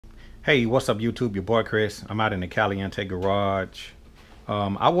Hey, what's up YouTube? Your boy Chris. I'm out in the Caliente garage.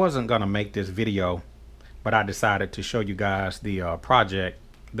 I wasn't gonna make this video, but I decided to show you guys the project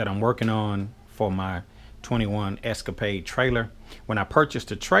that I'm working on for my 21 Escapade trailer. When I purchased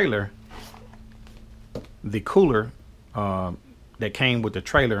the trailer, the cooler that came with the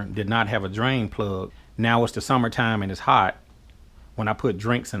trailer did not have a drain plug. Now it's the summertime and it's hot. When I put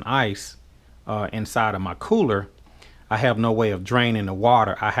drinks and ice inside of my cooler, I have no way of draining the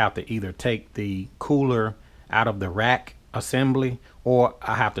water. I have to either take the cooler out of the rack assembly, or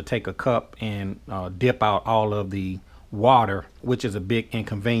I have to take a cup and dip out all of the water, which is a big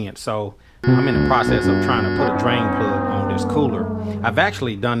inconvenience. So I'm in the process of trying to put a drain plug on this cooler. I've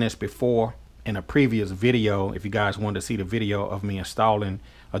actually done this before in a previous video. If you guys want to see the video of me installing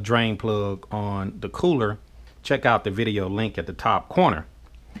a drain plug on the cooler, check out the video link at the top corner.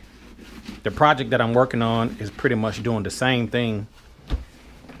 The project that I'm working on is pretty much doing the same thing.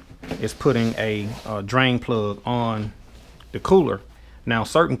 It's putting a drain plug on the cooler. Now,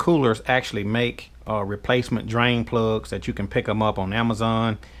 certain coolers actually make replacement drain plugs that you can pick them up on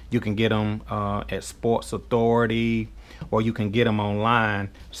Amazon. You can get them at Sports Authority, or you can get them online.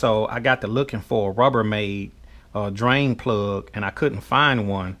 So I got to looking for a Rubbermaid drain plug, and I couldn't find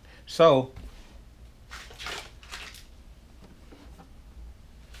one. So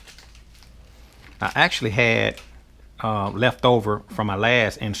I actually had left over from my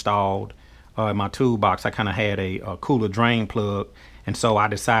last installed in my toolbox. I kind of had a cooler drain plug, and so I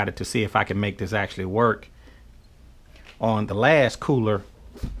decided to see if I could make this actually work. On the last cooler,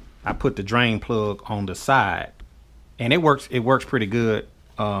 I put the drain plug on the side, and it works pretty good.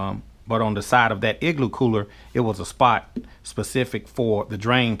 But on the side of that Igloo cooler, it was a spot specific for the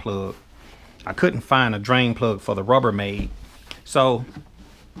drain plug. I couldn't find a drain plug for the Rubbermaid, so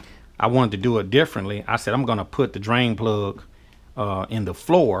I wanted to do it differently. I said I'm gonna put the drain plug in the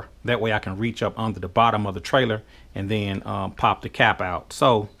floor. That way I can reach up under the bottom of the trailer and then pop the cap out.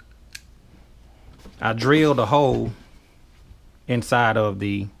 So I drilled a hole inside of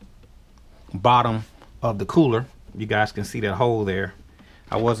the bottom of the cooler. You guys can see that hole there.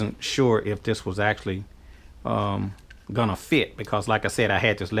 I wasn't sure if this was actually gonna fit, because like I said, I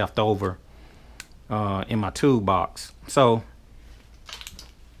had this left over in my toolbox. So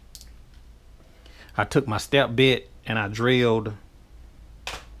I took my step bit and I drilled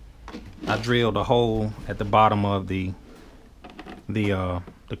a hole at the bottom of the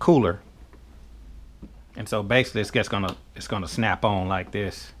cooler, and so basically it's gonna snap on like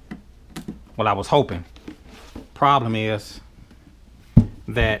this. Well, I was hoping. Problem is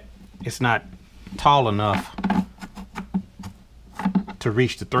that it's not tall enough to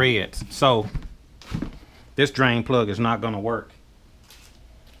reach the threads, so this drain plug is not gonna work.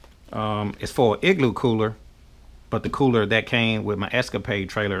 It's for an Igloo cooler, but the cooler that came with my Escapade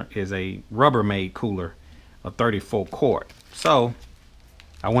trailer is a Rubbermaid cooler, a 34 quart. So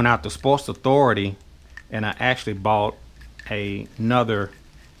I went out to Sports Authority and I actually bought another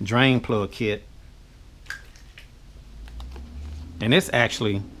drain plug kit, and it's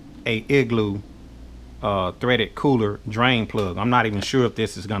actually a Igloo threaded cooler drain plug. I'm not even sure if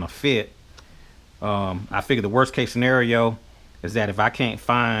this is gonna fit. I figured the worst case scenario is that if I can't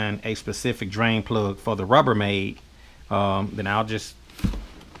find a specific drain plug for the Rubbermaid, then I'll just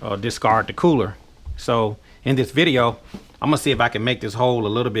discard the cooler. So in this video, I'm gonna see if I can make this hole a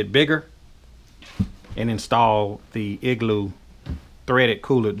little bit bigger and install the Igloo threaded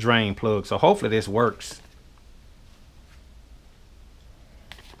cooler drain plug. So hopefully this works.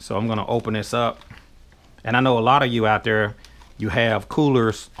 So I'm gonna open this up. And I know a lot of you out there, you have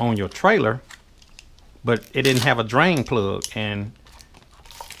coolers on your trailer, but it didn't have a drain plug, and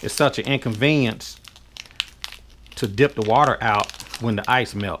it's such an inconvenience to dip the water out when the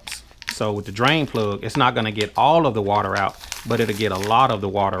ice melts. So with the drain plug, it's not gonna get all of the water out, but it'll get a lot of the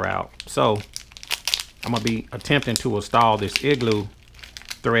water out. So I'm gonna be attempting to install this Igloo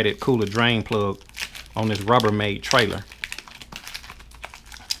threaded cooler drain plug on this Rubbermaid trailer.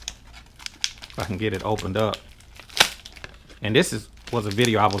 If I can get it opened up. And this was a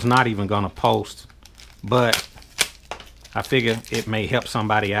video I was not even gonna post, but I figure it may help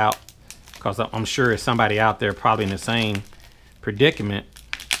somebody out, because I'm sure there's somebody out there probably in the same predicament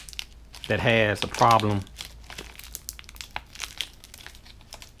that has a problem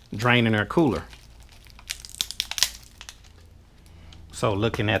draining their cooler. So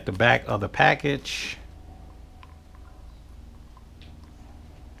looking at the back of the package,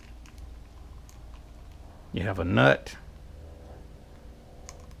 you have a nut,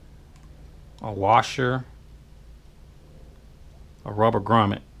 a washer, a rubber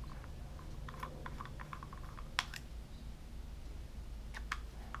grommet,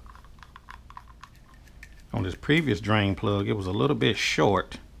 On this previous drain plug, it was a little bit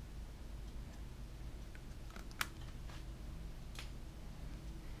short.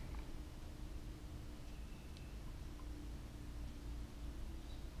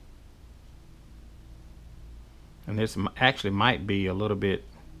 And this actually might be a little bit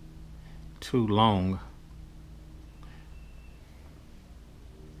too long.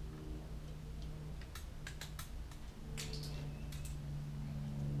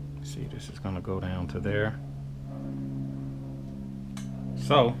 See, this is going to go down to there.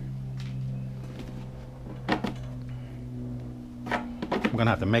 So I'm going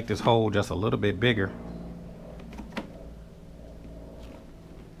to have to make this hole just a little bit bigger.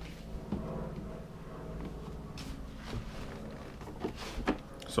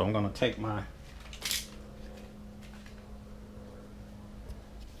 So I'm going to take my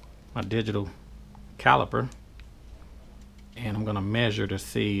digital caliper and I'm going to measure to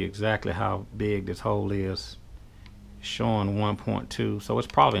see exactly how big this hole is. It's showing 1.2, so it's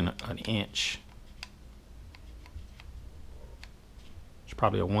probably an inch. It's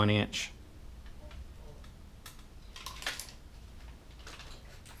probably a 1 inch.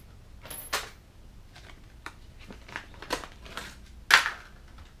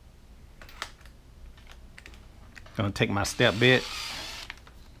 Gonna take my step bit.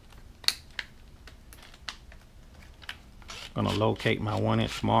 Gonna locate my 1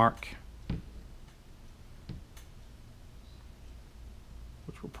 inch mark,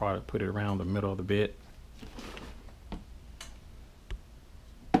 which will probably put it around the middle of the bit.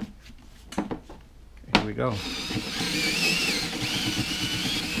 Okay, here we go.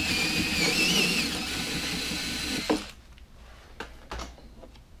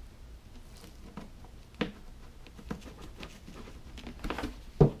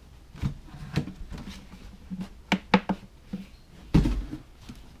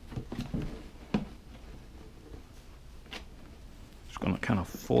 Going to kind of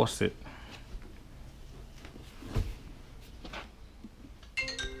force it.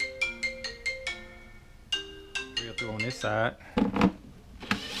 Drill through on this side.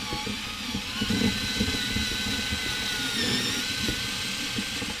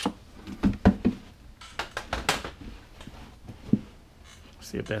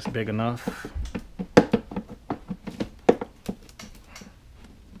 See if that's big enough.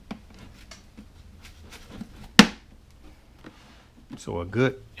 So a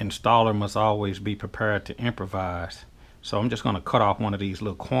good installer must always be prepared to improvise. So I'm just going to cut off one of these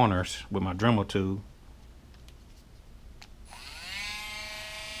little corners with my Dremel tool.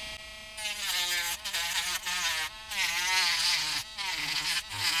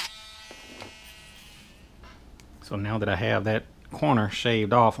 So now that I have that corner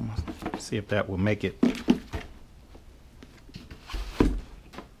shaved off, I'm going to see if that will make it.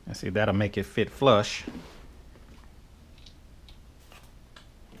 And see, that'll make it fit flush.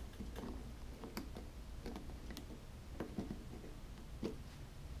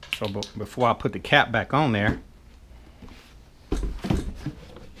 So before I put the cap back on there, I'm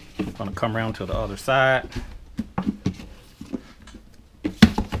going to come around to the other side.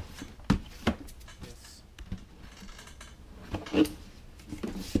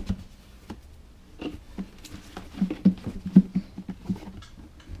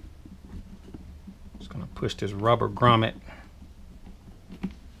 Just going to push this rubber grommet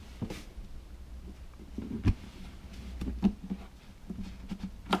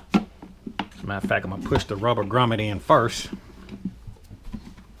matter of fact, I'm going to push the rubber grommet in first.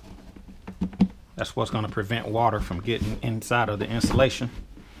 That's what's going to prevent water from getting inside of the insulation.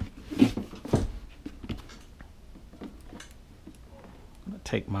 I'm going to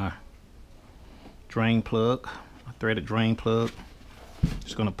take my drain plug, my threaded drain plug,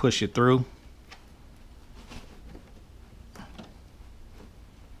 just going to push it through.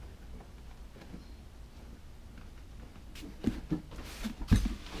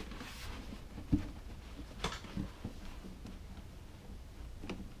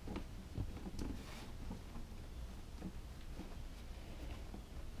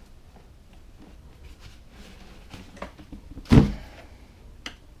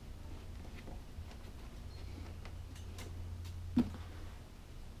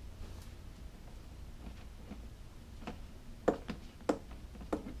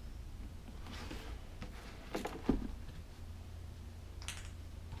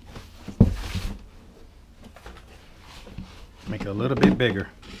 Make it a little bit bigger.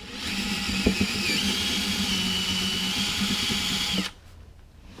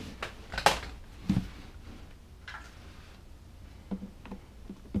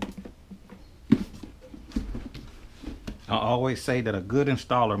 I always say that a good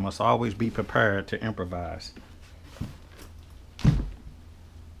installer must always be prepared to improvise.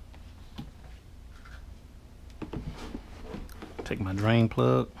 Take my drain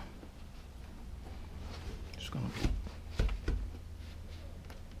plug. Just gonna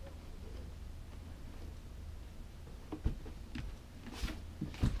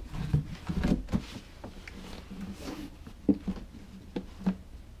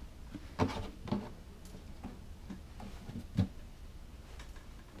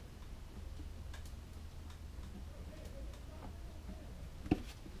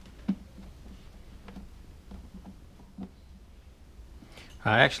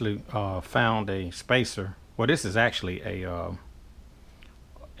I actually found a spacer. Well, this is actually a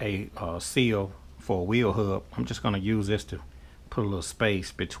seal for a wheel hub. I'm just going to use this to put a little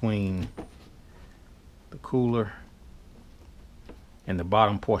space between the cooler and the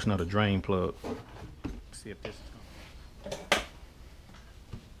bottom portion of the drain plug. Let's see if this is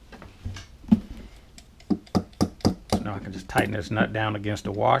going. So now I can just tighten this nut down against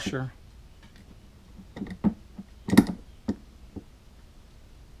the washer.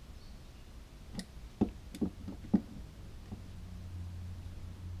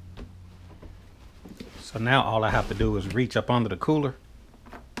 So now all I have to do is reach up under the cooler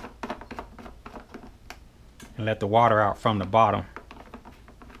and let the water out from the bottom.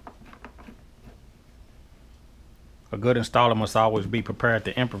 A good installer must always be prepared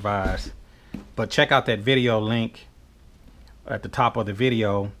to improvise. But check out that video link at the top of the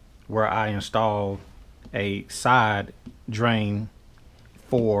video where I installed a side drain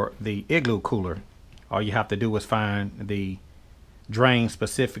for the Igloo cooler. All you have to do is find the drain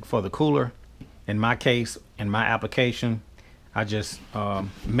specific for the cooler. In my case, in my application, I just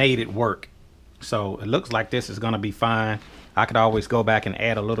made it work. So it looks like this is going to be fine. I could always go back and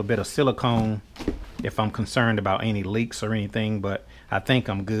add a little bit of silicone if I'm concerned about any leaks or anything, but I think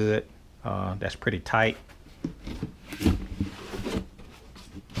I'm good. That's pretty tight.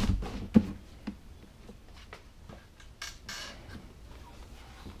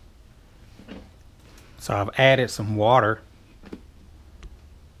 So I've added some water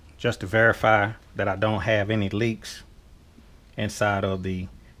just to verify that I don't have any leaks inside of the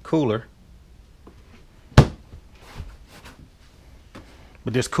cooler.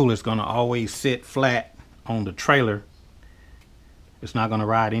 But this cooler is going to always sit flat on the trailer. It's not going to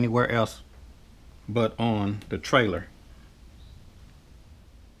ride anywhere else but on the trailer.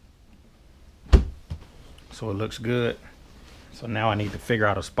 So it looks good. So now I need to figure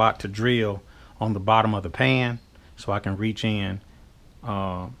out a spot to drill on the bottom of the pan so I can reach in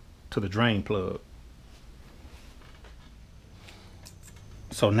to the drain plug.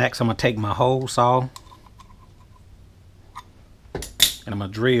 So next I'm going to take my hole saw and I'm going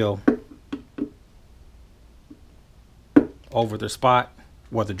to drill over the spot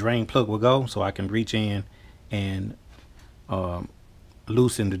where the drain plug will go so I can reach in and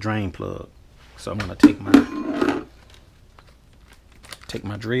loosen the drain plug. So I'm going to take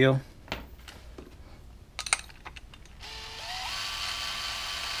my drill.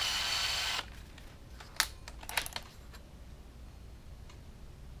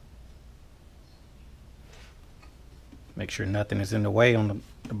 Make sure nothing is in the way on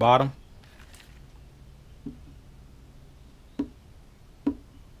the bottom. I'm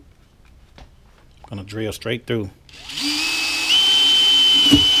gonna drill straight through.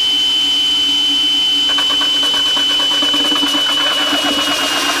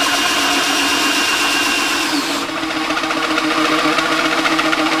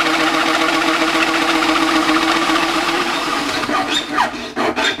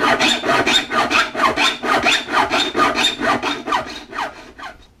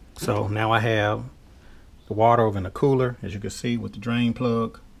 So now I have the water over in the cooler, as you can see, with the drain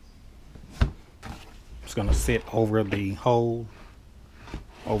plug. It's going to sit over the hole,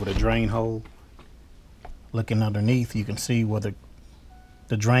 over the drain hole. Looking underneath, you can see where the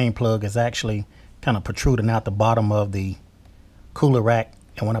drain plug is actually kind of protruding out the bottom of the cooler rack.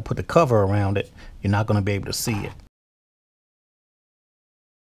 And when I put the cover around it, you're not going to be able to see it.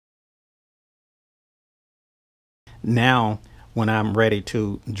 Now, when I'm ready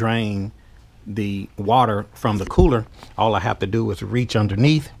to drain the water from the cooler, all I have to do is reach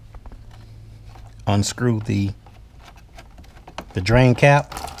underneath, unscrew the drain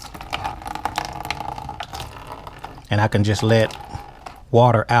cap, and I can just let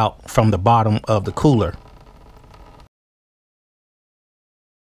water out from the bottom of the cooler.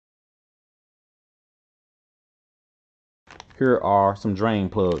 Here are some drain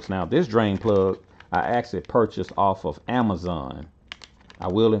plugs. Now this drain plug I actually purchased off of Amazon. I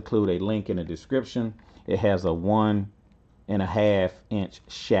will include a link in the description. It has a 1 1.5 inch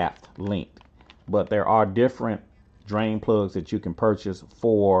shaft length. But there are different drain plugs that you can purchase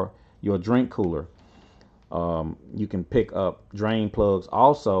for your drink cooler. You can pick up drain plugs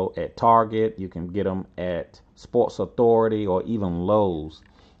also at Target. You can get them at Sports Authority or even Lowe's.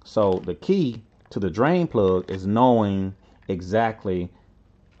 So the key to the drain plug is knowing exactly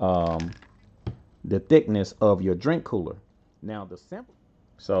the thickness of your drink cooler. Now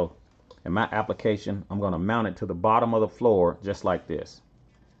so in my application, I'm going to mount it to the bottom of the floor just like this,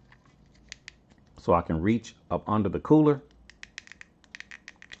 so I can reach up under the cooler,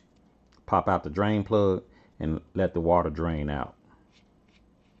 pop out the drain plug, and let the water drain out.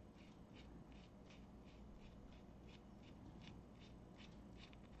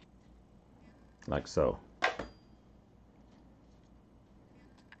 Like so.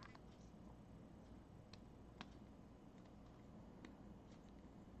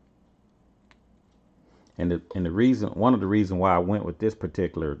 And the reason, one of the reasons why I went with this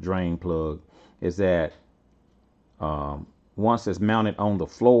particular drain plug is that once it's mounted on the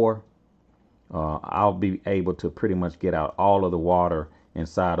floor, I'll be able to pretty much get out all of the water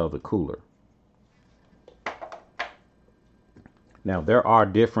inside of the cooler. Now there are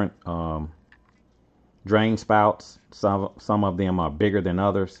different drain spouts. Some of them are bigger than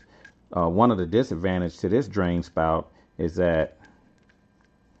others. One of the disadvantages to this drain spout is that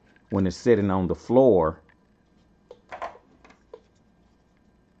when it's sitting on the floor,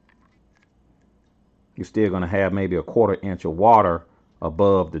 you're still going to have maybe a 1/4 inch of water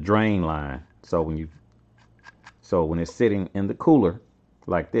above the drain line. So when it's sitting in the cooler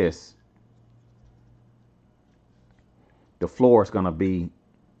like this, the floor is going to be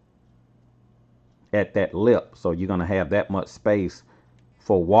at that lip. So you're going to have that much space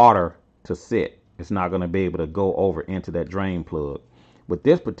for water to sit. It's not going to be able to go over into that drain plug. With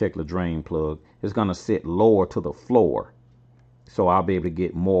this particular drain plug, it's going to sit lower to the floor. So I'll be able to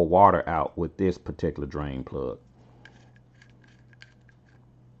get more water out with this particular drain plug.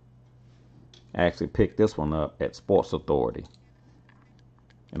 I actually picked this one up at Sports Authority.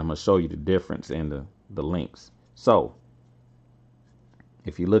 And I'm going to show you the difference in the lengths. So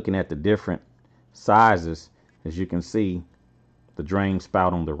if you're looking at the different sizes, as you can see, the drain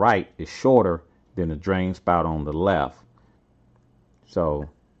spout on the right is shorter than the drain spout on the left. So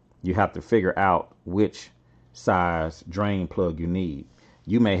you have to figure out which size drain plug you need.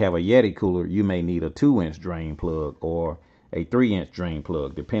 You may have a Yeti cooler, you may need a 2-inch drain plug or a 3-inch drain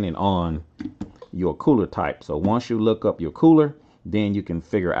plug, depending on your cooler type. So once you look up your cooler, then you can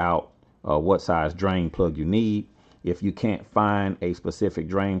figure out what size drain plug you need. If you can't find a specific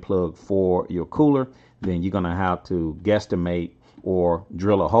drain plug for your cooler, then you're going to have to guesstimate or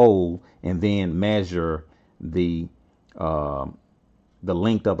drill a hole and then measure the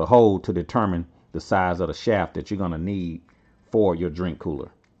length of the hole to determine the size of the shaft that you're going to need for your drink cooler.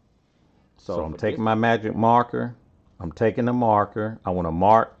 So I'm taking my magic marker. I'm taking the marker. I want to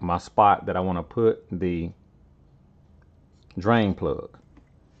mark my spot that I want to put the drain plug.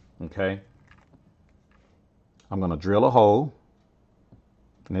 Okay. I'm going to drill a hole.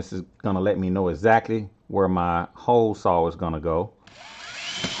 And this is going to let me know exactly where my hole saw is going to go.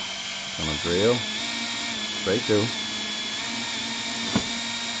 I'm going to drill straight through.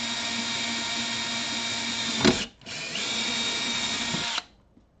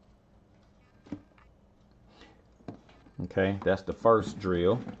 Okay, that's the first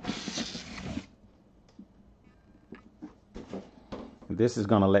drill. This is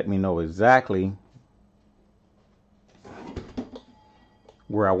going to let me know exactly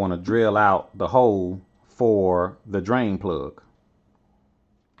where I want to drill out the hole for the drain plug.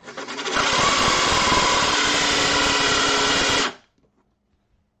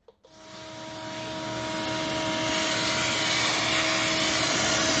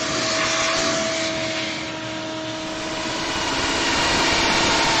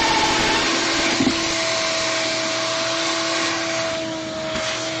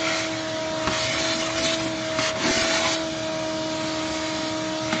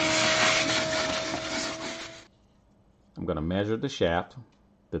 I'm going to measure the shaft,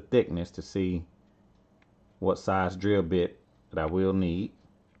 the thickness, to see what size drill bit that I will need.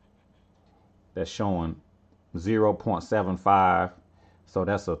 That's showing 0.75, so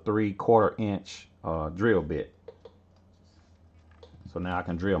that's a 3/4 inch drill bit. So now I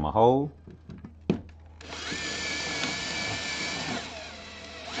can drill my hole.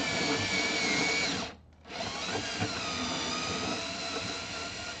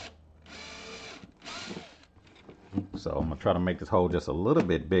 So I'm going to try to make this hole just a little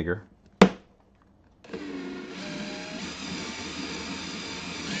bit bigger.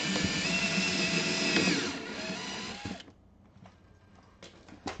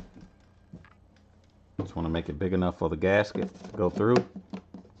 Just want to make it big enough for the gasket to go through.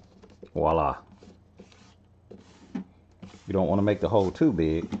 Voila. You don't want to make the hole too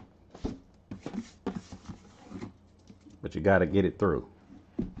big, but you got to get it through.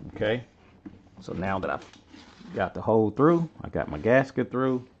 Okay, so now that I've got the hole through, I got my gasket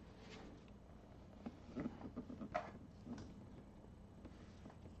through.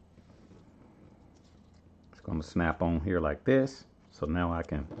 It's going to snap on here like this. So now I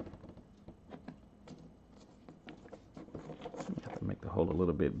can have to make the hole a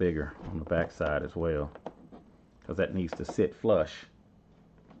little bit bigger on the back side as well, because that needs to sit flush.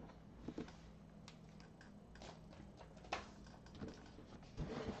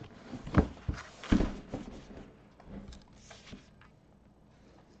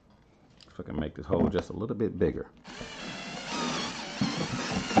 So I can make this hole just a little bit bigger.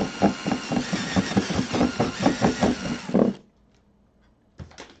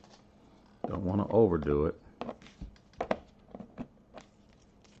 Don't want to overdo it.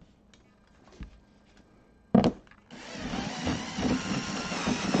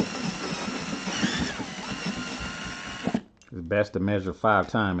 It's best to measure 5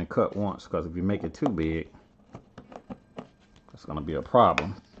 times and cut once, because if you make it too big, that's going to be a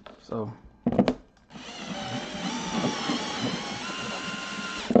problem. So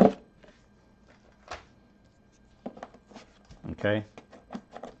okay,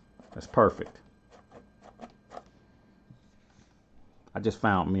 that's perfect. I just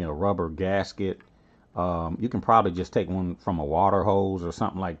found me a rubber gasket. You can probably just take one from a water hose or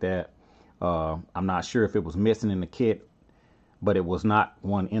something like that. I'm not sure if it was missing in the kit, but it was not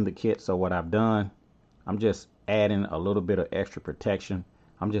one in the kit. So what I've done, I'm just adding a little bit of extra protection.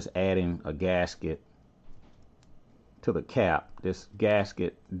 I'm just adding a gasket to the cap. This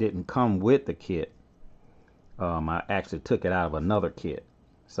gasket didn't come with the kit. I actually took it out of another kit.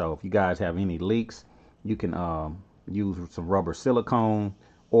 So if you guys have any leaks, you can use some rubber silicone,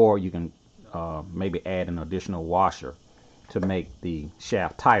 or you can maybe add an additional washer to make the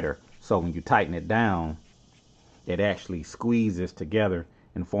shaft tighter. So when you tighten it down, it actually squeezes together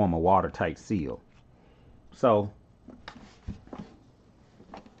and form a watertight seal. So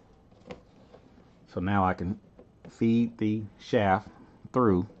now I can feed the shaft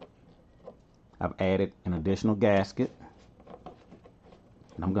through. I've added an additional gasket,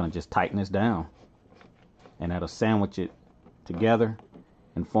 and I'm going to just tighten this down, and that'll sandwich it together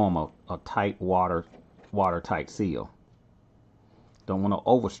and form a tight watertight seal. Don't want to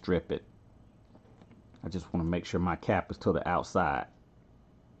overstrip it. I just want to make sure my cap is to the outside.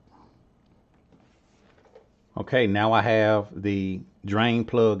 Okay, now I have the drain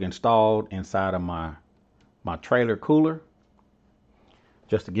plug installed inside of my trailer cooler.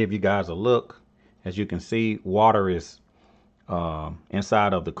 Just to give you guys a look, as you can see, water is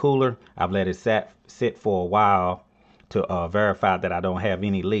inside of the cooler. I've let it sit for a while to verify that I don't have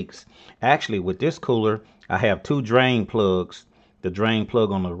any leaks. Actually, with this cooler, I have 2 drain plugs. The drain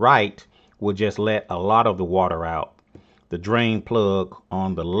plug on the right will just let a lot of the water out. The drain plug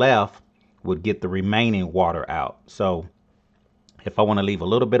on the left would get the remaining water out. So if I want to leave a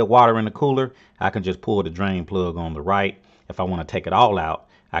little bit of water in the cooler, I can just pull the drain plug on the right. If I want to take it all out,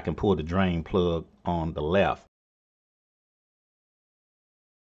 I can pull the drain plug on the left.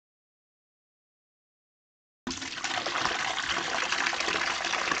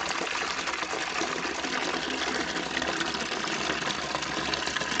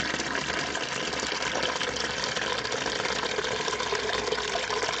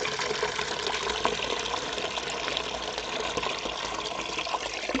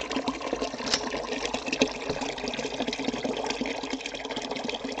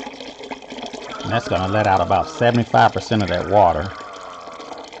 And that's going to let out about 75% of that water.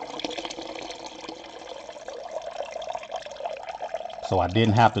 So I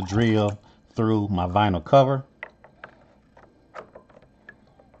didn't have to drill through my vinyl cover.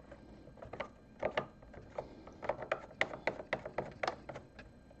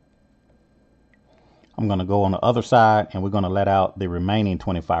 I'm going to go on the other side, and we're going to let out the remaining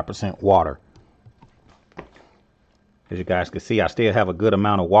 25% water. As you guys can see, I still have a good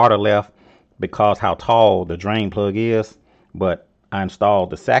amount of water left because how tall the drain plug is, but I installed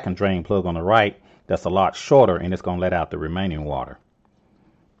the second drain plug on the right that's a lot shorter, and it's going to let out the remaining water.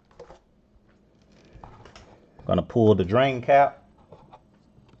 I'm going to pull the drain cap.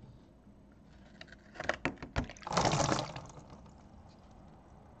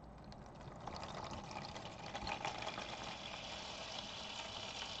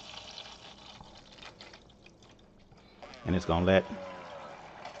 And it's going to let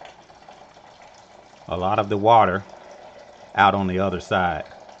a lot of the water out on the other side.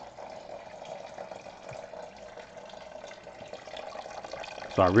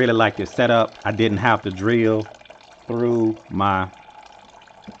 So I really like this setup. I didn't have to drill through my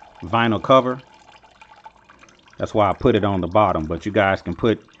vinyl cover. That's why I put it on the bottom. But you guys can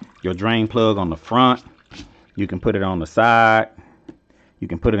put your drain plug on the front. You can put it on the side. You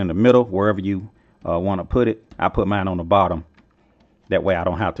can put it in the middle, wherever you want to put it. I put mine on the bottom. That way I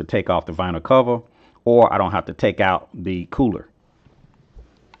don't have to take off the vinyl cover, or I don't have to take out the cooler.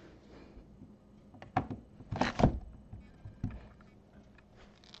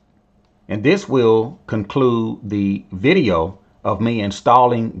 And this will conclude the video of me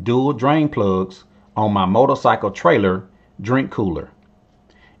installing dual drain plugs on my motorcycle trailer drink cooler.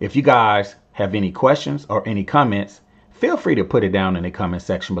 If you guys have any questions or any comments, feel free to put it down in the comment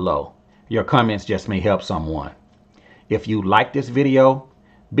section below. Your comments just may help someone. If you like this video,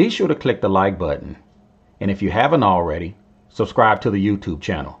 be sure to click the like button. And if you haven't already, subscribe to the YouTube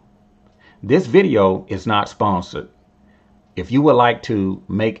channel. This video is not sponsored. If you would like to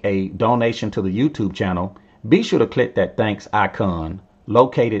make a donation to the YouTube channel, be sure to click that thanks icon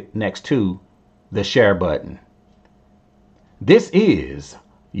located next to the share button. This is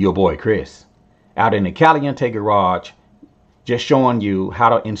your boy Chris out in the Caliente garage, just showing you how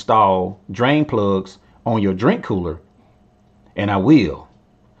to install drain plugs on your drink cooler. And I will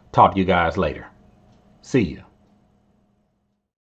talk to you guys later. See you.